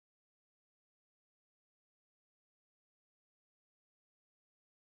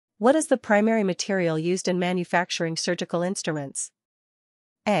What is the primary material used in manufacturing surgical instruments?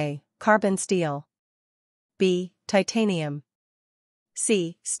 A. Carbon steel. B. Titanium.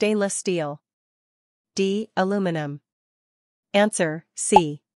 C. Stainless steel. D. Aluminum. Answer: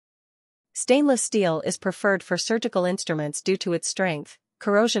 C. Stainless steel is preferred for surgical instruments due to its strength,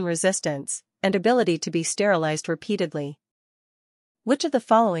 corrosion resistance, and ability to be sterilized repeatedly. Which of the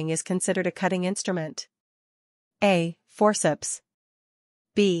following is considered a cutting instrument? A. Forceps.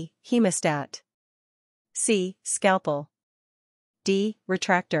 B. Hemostat. C. Scalpel. D.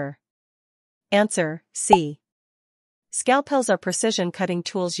 Retractor. Answer: C. Scalpels are precision cutting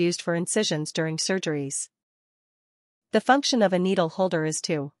tools used for incisions during surgeries. The function of a needle holder is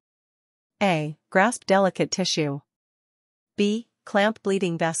to A. Grasp delicate tissue. B. Clamp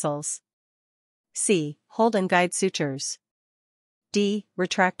bleeding vessels. C. Hold and guide sutures. D.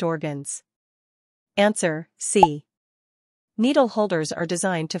 Retract organs. Answer: C. Needle holders are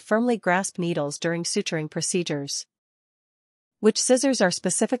designed to firmly grasp needles during suturing procedures. Which scissors are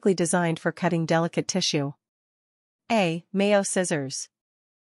specifically designed for cutting delicate tissue? A. Mayo scissors.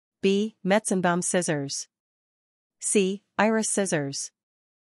 B. Metzenbaum scissors. C. Iris scissors.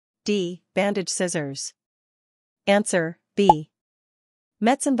 D. Bandage scissors. Answer: B.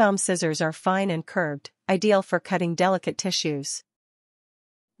 Metzenbaum scissors are fine and curved, ideal for cutting delicate tissues.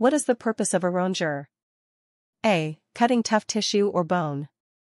 What is the purpose of a rongeur? A. Cutting tough tissue or bone.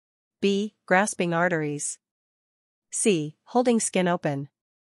 B. Grasping arteries. C. Holding skin open.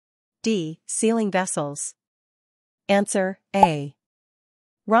 D. Sealing vessels. Answer: A.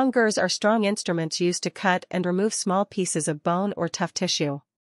 Rongeurs are strong instruments used to cut and remove small pieces of bone or tough tissue.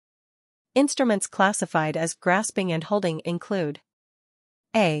 Instruments classified as grasping and holding include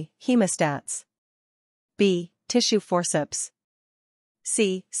A. Hemostats. B. Tissue forceps.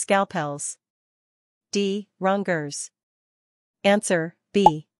 C. Scalpels. D. Rongeurs. Answer: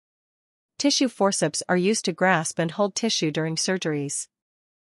 B. Tissue forceps are used to grasp and hold tissue during surgeries.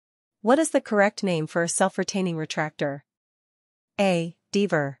 What is the correct name for a self-retaining retractor? A.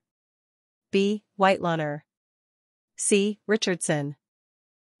 Deaver. B. Whiteliner. C. Richardson.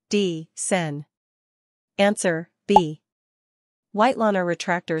 D. Sen. Answer: B. Whiteliner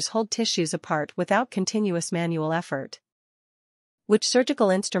retractors hold tissues apart without continuous manual effort. Which surgical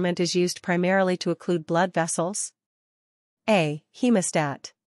instrument is used primarily to occlude blood vessels? A.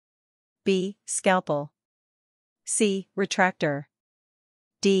 Hemostat. B. Scalpel. C. Retractor.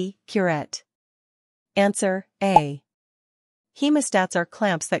 D. Curette. Answer: A. Hemostats are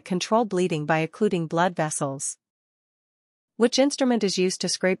clamps that control bleeding by occluding blood vessels. Which instrument is used to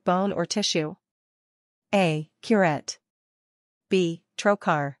scrape bone or tissue? A. Curette. B.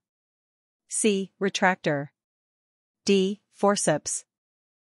 Trocar. C. Retractor. D. Forceps.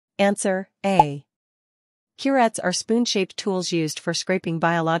 Answer: A. Curettes are spoon-shaped tools used for scraping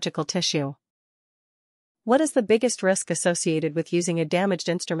biological tissue. What is the biggest risk associated with using a damaged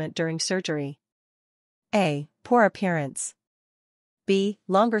instrument during surgery? A. Poor appearance. B.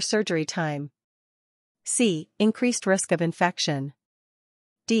 Longer surgery time. C. Increased risk of infection.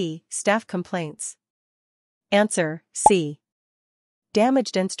 D. Staff complaints. Answer: C.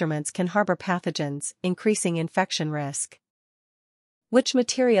 Damaged instruments can harbor pathogens, increasing infection risk. Which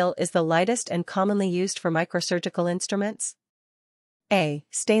material is the lightest and commonly used for microsurgical instruments? A.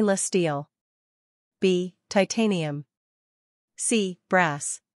 Stainless steel. B. Titanium. C.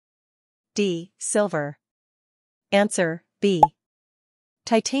 Brass. D. Silver. Answer: B.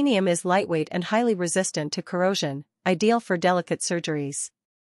 Titanium is lightweight and highly resistant to corrosion, ideal for delicate surgeries.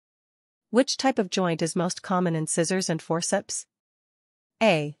 Which type of joint is most common in scissors and forceps?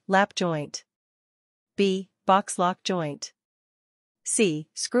 A. Lap joint. B. Box lock joint. C.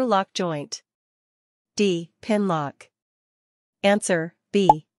 Screw lock joint. D. Pin lock. Answer: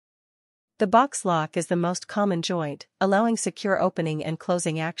 B. The box lock is the most common joint, allowing secure opening and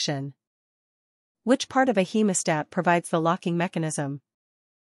closing action. Which part of a hemostat provides the locking mechanism?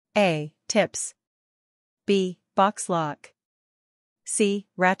 A. Tips. B. Box lock. C.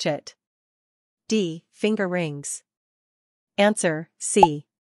 Ratchet. D. Finger rings. Answer: C.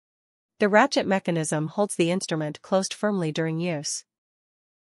 The ratchet mechanism holds the instrument closed firmly during use.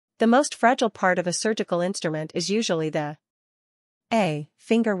 The most fragile part of a surgical instrument is usually the A.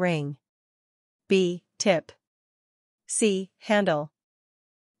 Finger ring. B. Tip. C. Handle.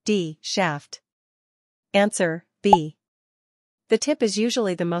 D. Shaft. Answer: B. The tip is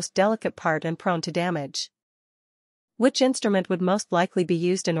usually the most delicate part and prone to damage. Which instrument would most likely be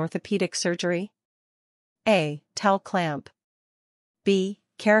used in orthopedic surgery? A. Towel clamp. B.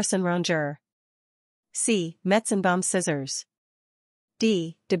 Carrison rongeur. C. Metzenbaum scissors.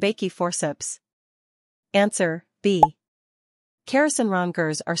 D. DeBakey forceps. Answer: B. Kerrison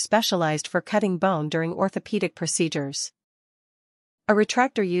rongers are specialized for cutting bone during orthopedic procedures. A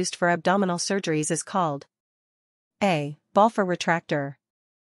retractor used for abdominal surgeries is called A. Balfour retractor,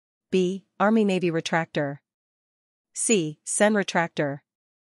 B. Army-Navy retractor, C. Sen retractor,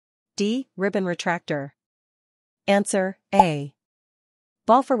 D. Ribbon retractor. Answer A.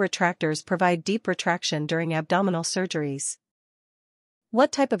 Balfour retractors provide deep retraction during abdominal surgeries.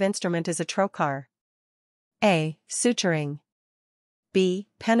 What type of instrument is a trocar? A. Suturing, B.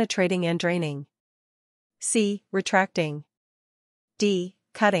 Penetrating and draining, C. Retracting, D.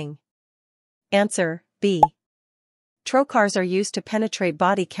 Cutting. Answer B. Trocars are used to penetrate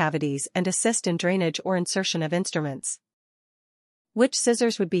body cavities and assist in drainage or insertion of instruments. Which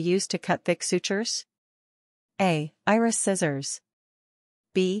scissors would be used to cut thick sutures? A. Iris scissors,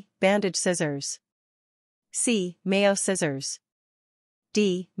 B. Bandage scissors, C. Mayo scissors,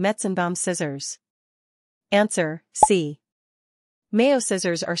 D. Metzenbaum scissors. Answer C. Mayo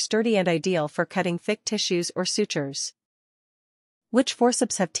scissors are sturdy and ideal for cutting thick tissues or sutures. Which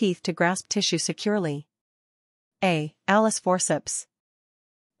forceps have teeth to grasp tissue securely? A. Alice forceps,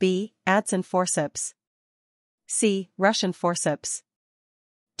 B. Adson forceps, C. Russian forceps,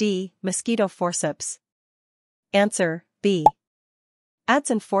 D. Mosquito forceps. Answer B.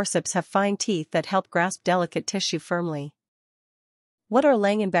 Adson forceps have fine teeth that help grasp delicate tissue firmly. What are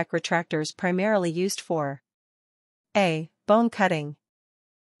Langenbeck retractors primarily used for? A. Bone cutting,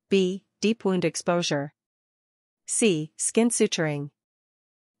 B. Deep wound exposure, C. Skin suturing,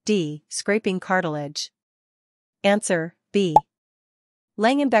 D. Scraping cartilage. Answer B.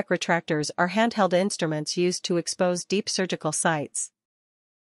 Langenbeck retractors are handheld instruments used to expose deep surgical sites.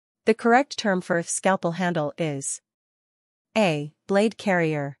 The correct term for a scalpel handle is A. Blade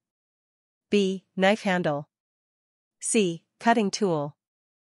carrier, B. Knife handle, C. Cutting tool,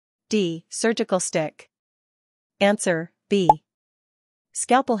 D. Surgical stick. Answer B.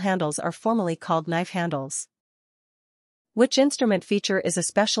 Scalpel handles are formally called knife handles. Which instrument feature is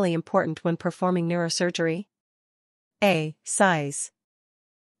especially important when performing neurosurgery? A. Size,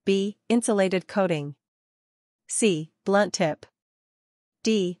 B. Insulated coating, C. Blunt tip,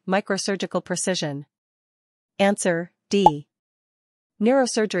 D. Microsurgical precision. Answer D.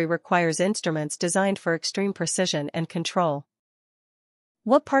 Neurosurgery requires instruments designed for extreme precision and control.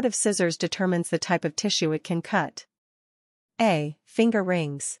 What part of scissors determines the type of tissue it can cut? A. Finger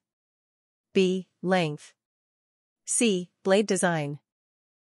rings, B. Length, C. Blade design,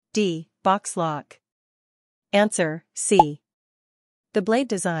 D. Box lock. Answer C. The blade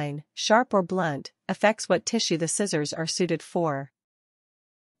design, sharp or blunt, affects what tissue the scissors are suited for.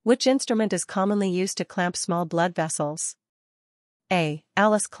 Which instrument is commonly used to clamp small blood vessels? A.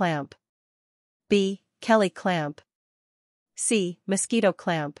 Alice clamp, B. Kelly clamp, C. Mosquito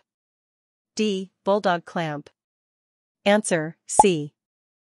clamp, D. Bulldog clamp. Answer C.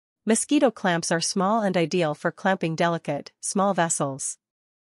 Mosquito clamps are small and ideal for clamping delicate, small vessels.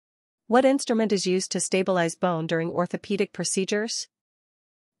 What instrument is used to stabilize bone during orthopedic procedures?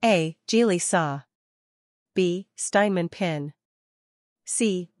 A. Geely saw, B. Steinman pin,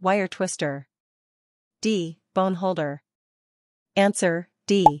 C. Wire twister, D. Bone holder. Answer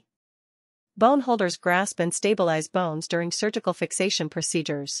D. Bone holders grasp and stabilize bones during surgical fixation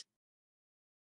procedures.